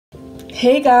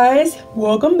Hey guys,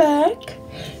 welcome back.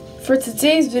 For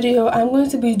today's video, I'm going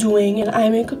to be doing an eye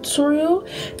makeup tutorial,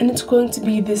 and it's going to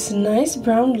be this nice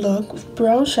brown look with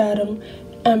brown shadow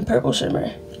and purple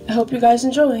shimmer. I hope you guys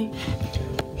enjoy.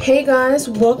 Hey guys,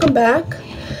 welcome back.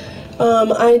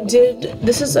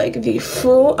 This is like the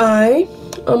full eye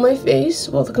on my face,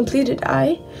 well, the completed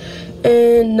eye,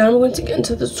 and now I'm going to get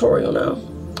into the tutorial now.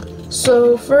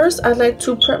 So first, I'd like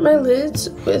to prep my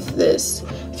lids with this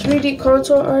 3D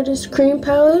Contour Artist Cream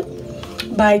Palette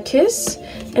by Kiss,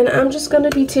 and I'm just going to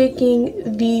be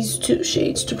taking these two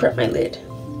shades to prep my lid.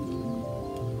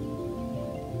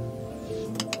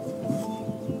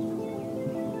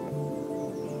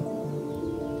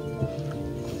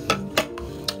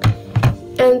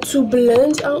 And to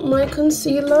blend out my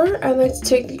concealer, I like to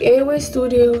take the AOA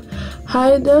Studio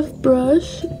High Def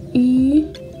Brush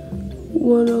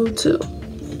E102.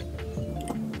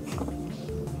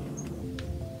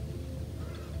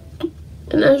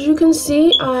 And as you can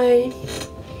see, I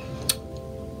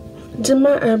did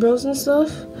my eyebrows and stuff.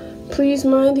 Please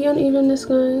mind the unevenness,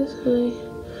 guys.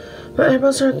 My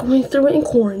eyebrows are going through it in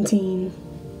quarantine.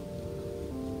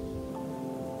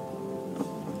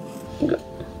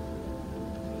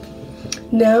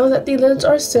 Now that the lids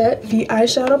are set, the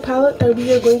eyeshadow palette that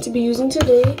we are going to be using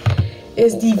today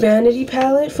is the Vanity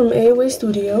palette from AOA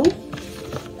Studio,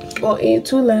 well,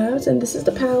 A2 Labs, and this is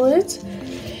the palette.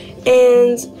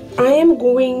 And I am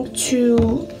going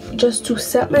to, just to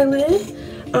set my lid,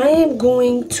 I am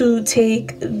going to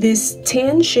take this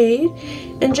tan shade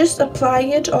and just apply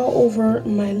it all over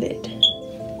my lid.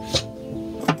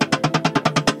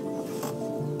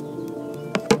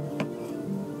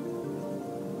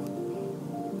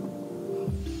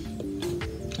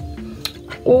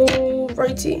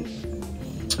 Alrighty,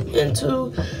 and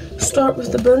to start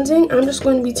with the blending, I'm just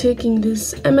going to be taking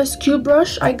this MSQ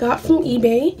brush I got from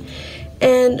eBay,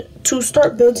 and to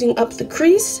start building up the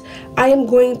crease, I am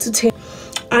going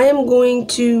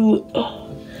to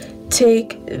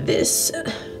take this,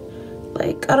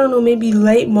 like, I don't know, maybe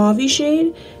light mauve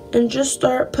shade, and just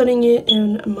start putting it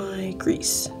in my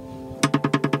crease.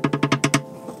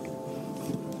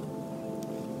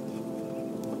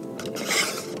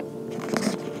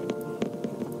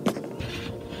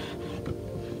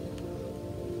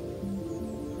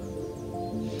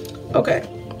 Okay,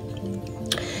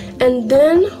 and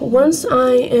then once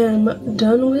I am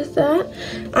done with that,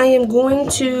 I am going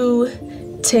to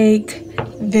take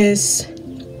this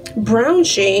brown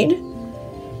shade,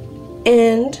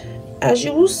 and as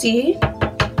you will see,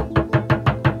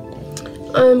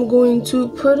 I'm going to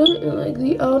put it in like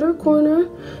the outer corner,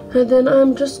 and then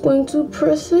I'm just going to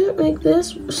press it like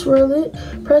this, swirl it,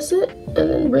 press it, and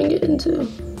then bring it into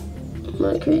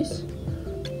my crease.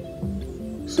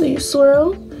 So you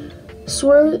swirl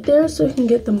it there so you can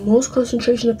get the most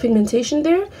concentration of pigmentation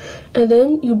there, and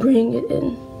then you bring it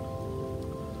in,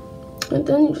 and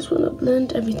then you just want to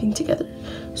blend everything together.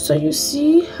 So you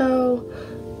see how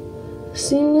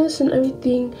seamless and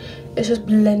everything is just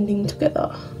blending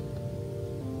together.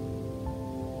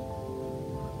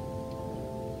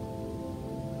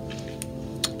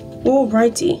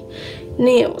 Alrighty,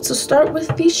 now to start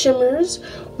with these shimmers,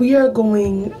 we are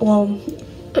going, well,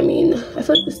 I mean, I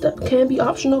feel like this step can be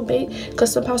optional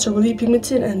because some palettes are really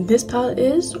pigmented, and this palette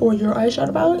is, or your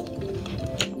eyeshadow palette.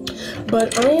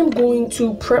 But I am going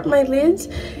to prep my lids,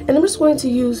 and I'm just going to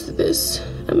use this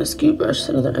MSQ brush,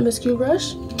 another MSQ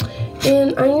brush.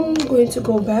 And I am going to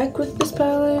go back with this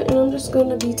palette, and I'm just going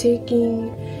to be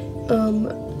taking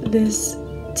this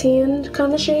tan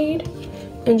kind of shade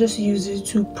and just use it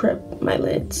to prep my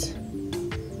lids.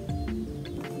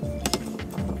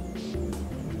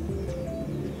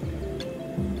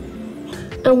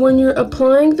 And when you're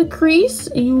applying the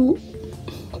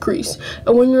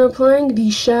and when you're applying the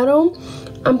shadow,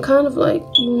 I'm kind of like,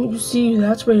 you see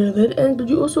that's where your lid ends, but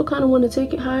you also kind of want to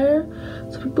take it higher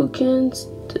so people can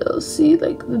still see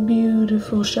like the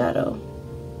beautiful shadow.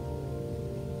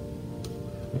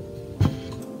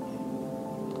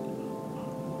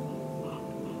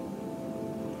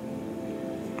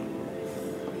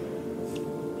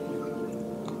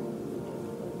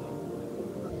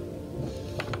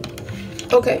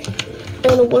 Okay,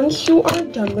 and once you are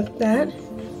done with that,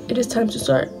 it is time to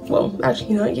start. Well,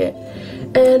 actually not yet.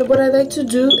 And what I like to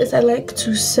do is I like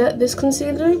to set this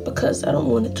concealer because I don't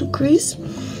want it to crease.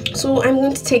 So I'm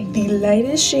going to take the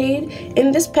lightest shade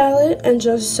in this palette and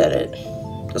just set it.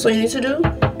 That's all you need to do,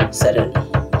 set it.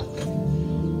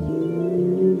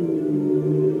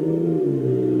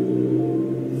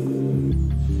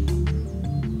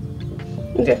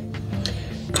 Okay.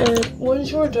 And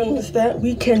once you're done with that,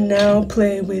 we can now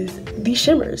play with the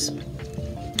shimmers.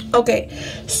 Okay,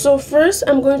 so first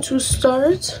I'm going to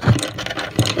start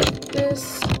with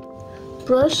this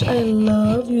brush I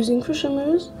love using for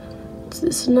shimmers. It's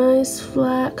this nice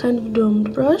flat kind of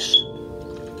domed brush,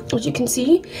 as you can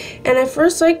see. And I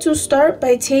first like to start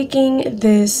by taking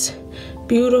this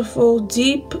beautiful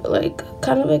deep, like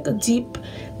kind of like a deep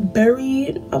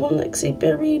berry, I wouldn't like say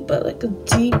berry, but like a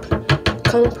deep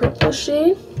kind of purple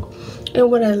shade.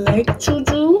 And what I like to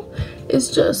do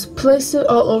is just place it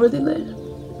all over the lid.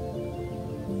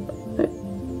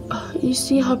 You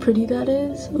see how pretty that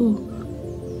is? Ooh.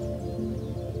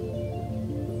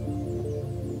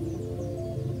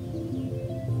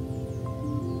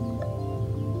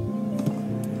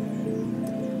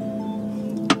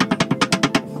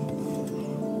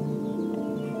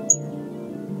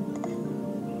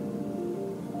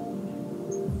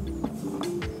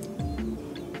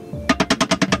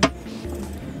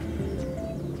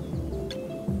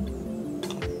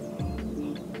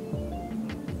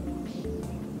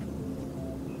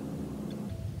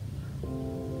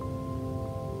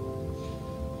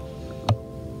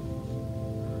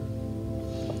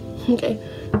 Okay,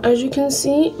 as you can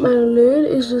see, my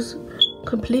lid is just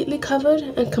completely covered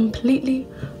and completely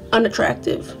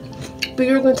unattractive. But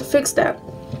you're going to fix that.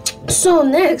 So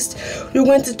next, you're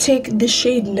going to take the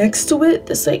shade next to it,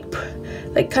 this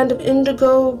like kind of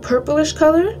indigo purplish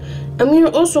color, and we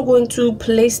are also going to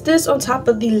place this on top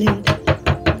of the lid.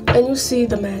 And you see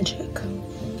the magic.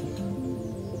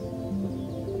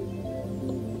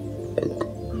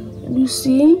 You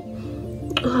see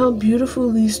how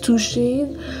beautiful these two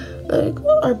shades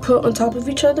are put on top of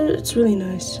each other? It's really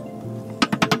nice.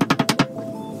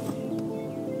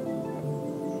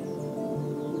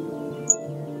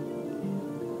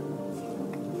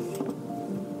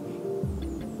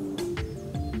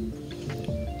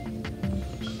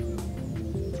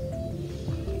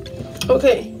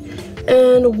 Okay,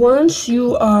 and once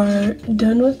you are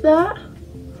done with that,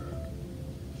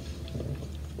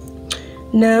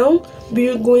 now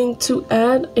we're going to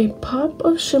add a pop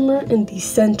of shimmer in the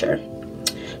center.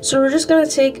 So we're just gonna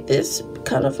take this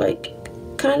kind of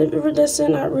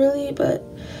iridescent, not really, but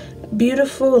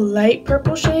beautiful light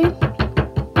purple shade.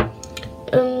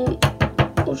 And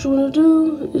what you wanna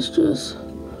do is just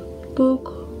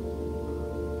poke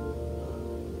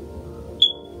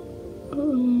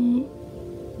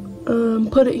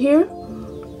put it here,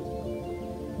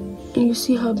 and you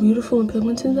see how beautiful and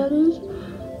pigmented that is.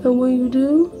 And what you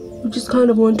do, you just kind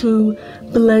of want to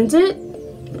blend it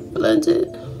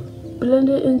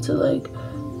into like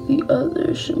the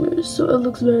other shimmers, so it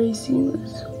looks very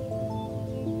seamless.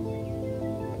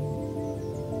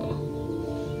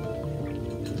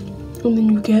 And then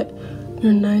you get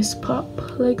your nice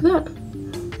pop like that.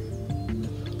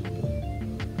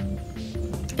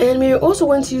 And we're also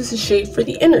going to use the shade for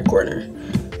the inner corner.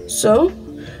 So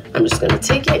I'm just going to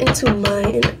take it into my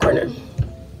inner corner.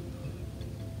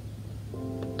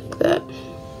 Like that.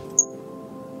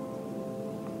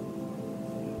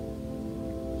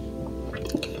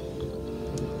 Okay.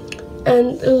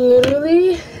 And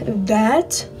literally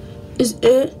that is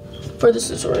it for this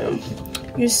tutorial.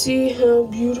 You see how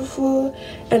beautiful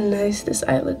and nice this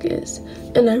eye look is,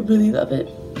 and I really love it.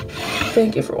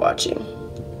 Thank you for watching.